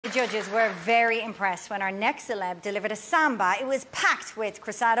judges were very impressed when our next celeb delivered a samba. It was packed with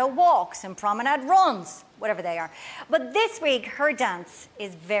cruzado walks and promenade runs, whatever they are. But this week, her dance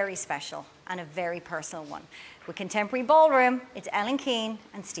is very special and a very personal one. With Contemporary Ballroom, it's Ellen Keane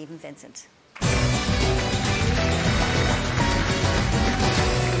and Stephen Vincent.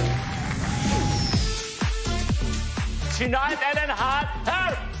 Tonight, Ellen had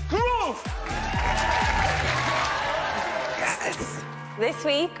her groove! Yes! This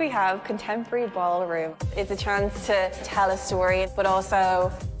week we have Contemporary Ballroom. It's a chance to tell a story, but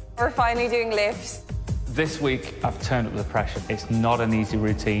also we're finally doing lifts. This week I've turned up the pressure. It's not an easy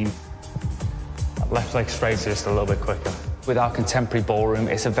routine. Left leg straight just a little bit quicker. With our Contemporary Ballroom,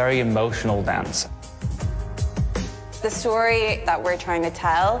 it's a very emotional dance. The story that we're trying to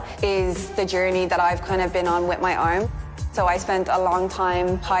tell is the journey that I've kind of been on with my arm. So I spent a long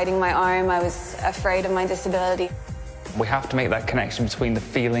time hiding my arm. I was afraid of my disability. We have to make that connection between the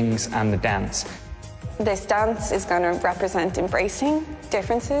feelings and the dance. This dance is going to represent embracing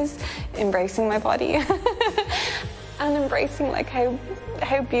differences, embracing my body, and embracing like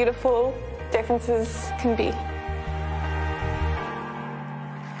how beautiful differences can be.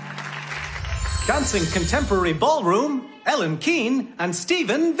 Dancing Contemporary Ballroom, Ellen Keane and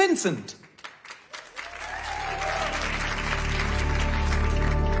Stephen Vincent.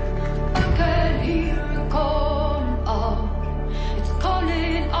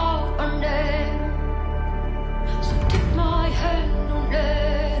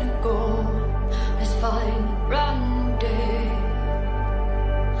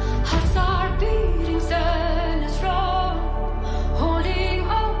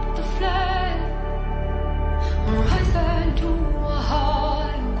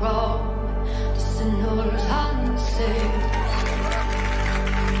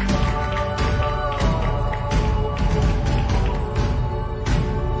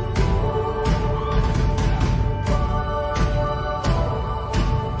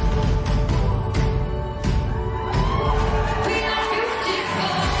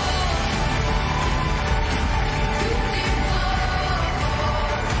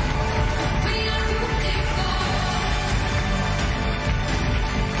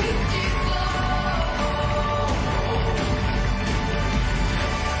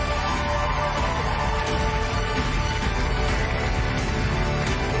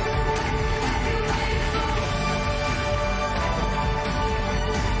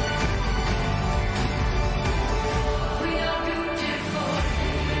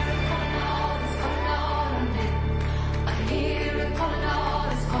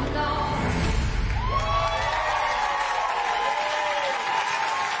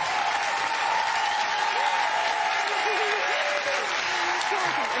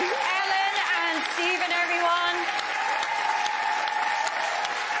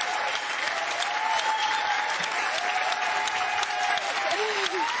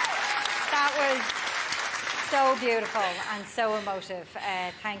 So beautiful and so emotive.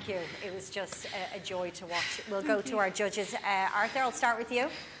 Thank you. It was just a joy to watch. We'll go to our judges. Arthur, I'll start with you.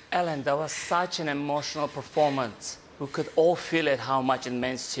 Ellen, that was such an emotional performance. We could all feel it, how much it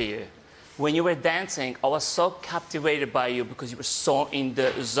meant to you. When you were dancing, I was so captivated by you because you were so in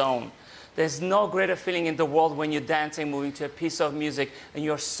the zone. There's no greater feeling in the world when you're dancing, moving to a piece of music, and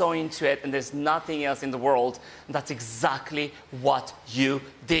you're so into it, and there's nothing else in the world. And that's exactly what you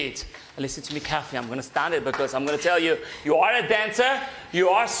did. And listen to me carefully. I'm going to stand it because I'm going to tell you, you are a dancer, you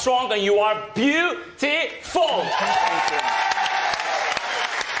are strong, and you are beautiful. Thank you.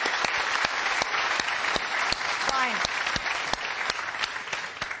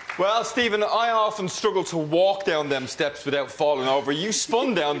 Well, Stephen, I often struggle to walk down them steps without falling over. You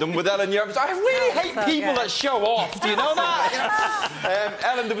spun down them with Ellen. I really hate people that show off. Do you know that?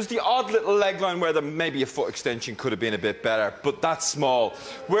 Ellen, there was the odd little leg line where maybe a foot extension could have been a bit better, but that's small.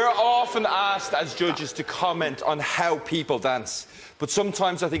 We're often asked as judges to comment on how people dance. But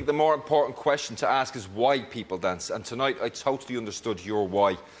sometimes I think the more important question to ask is why people dance. And tonight I totally understood your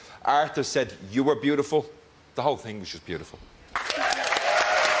why. Arthur said you were beautiful. The whole thing was just beautiful.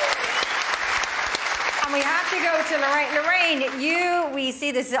 We have to go to Lorraine. Lorraine, we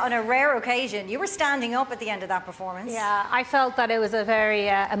see this on a rare occasion. You were standing up at the end of that performance. Yeah, I felt that it was a very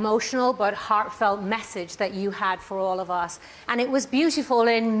emotional but heartfelt message that you had for all of us. And it was beautiful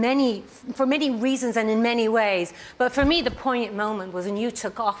for many reasons and in many ways. But for me, the poignant moment was when you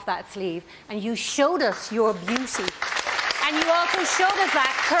took off that sleeve and you showed us your beauty. And you also showed us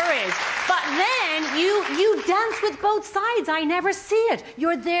that courage. But then you dance with both sides. I never see it.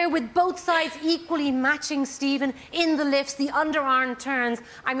 You're there with both sides equally matching Stephen in the lifts, the underarm turns.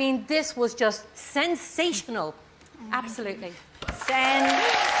 I mean, this was just sensational. Absolutely.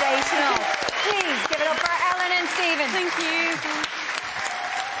 Sensational. Thank you.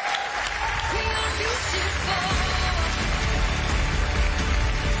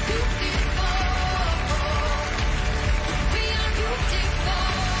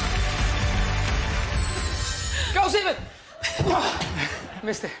 Go, Stephen!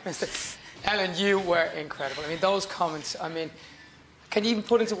 Missed it. Ellen, you were incredible. I mean, those comments, I mean, can you even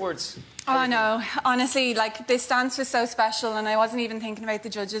put into words? Oh, no. Honestly, like, this dance was so special, and I wasn't even thinking about the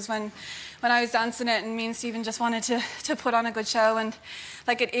judges when I was dancing it, and me and Stephen just wanted to put on a good show, and,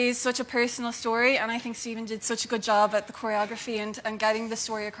 like, it is such a personal story, and I think Stephen did such a good job at the choreography and getting the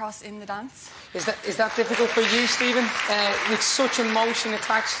story across in the dance. Is that difficult for you, Stephen, with such emotion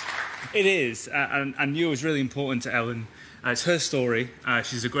attached? It is, and I knew it was really important to Ellen. It's her story.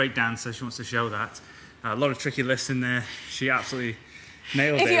 She's a great dancer. She wants to show that. A lot of tricky lifts in there. She absolutely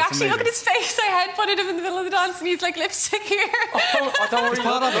nailed it. If you actually look at his face, I headbutted him in the middle of the dance and he's like lipstick here. Oh, don't worry.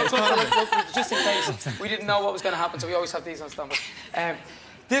 Look, just in case. We didn't know what was going to happen, so we always have these on standby.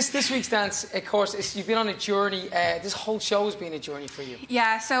 This week's dance, of course, you've been on a journey. This whole show has been a journey for you.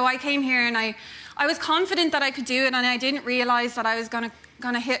 Yeah, so I came here and I was confident that I could do it, and I didn't realise that I was gonna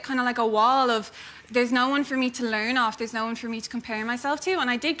hit kind of like a wall of there's no one for me to learn off, there's no one for me to compare myself to, and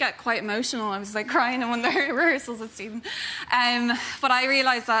I did get quite emotional. I was like crying in one of the rehearsals with Stephen. But I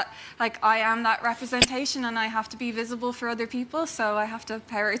realised that like I am that representation and I have to be visible for other people, so I have to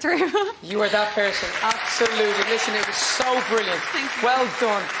power through. You are that person, absolutely. Listen, it was so brilliant. Thank you. Well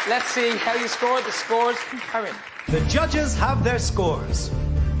done. Let's see how you scored. The scores are in. The judges have their scores.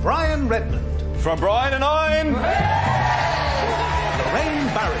 Brian Redmond. From Brian and 9. Lorraine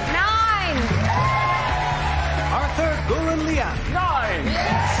Barry. 9. Arthur Guren-Liang. 9.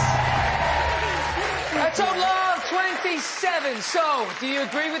 Yes! A total of 27. So, do you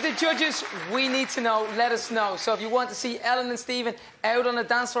agree with the judges? We need to know. Let us know. So, if you want to see Ellen and Stephen out on the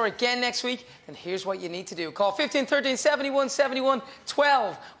dance floor again next week, then here's what you need to do. Call 15 13 71 71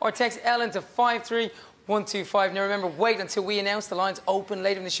 12 or text Ellen to 53125. Now remember, wait until we announce the lines open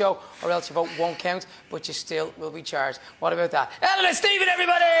later in the show, or else your vote won't count, but you still will be charged. What about that? Ellen and Stephen,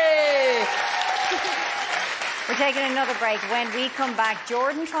 everybody! We're taking another break. When we come back,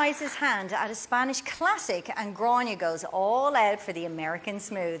 Jordan tries his hand at a Spanish classic and Grania goes all out for the American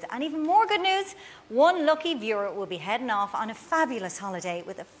Smooth. And even more good news, one lucky viewer will be heading off on a fabulous holiday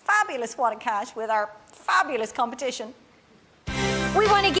with a fabulous wad of cash with our fabulous competition. We want to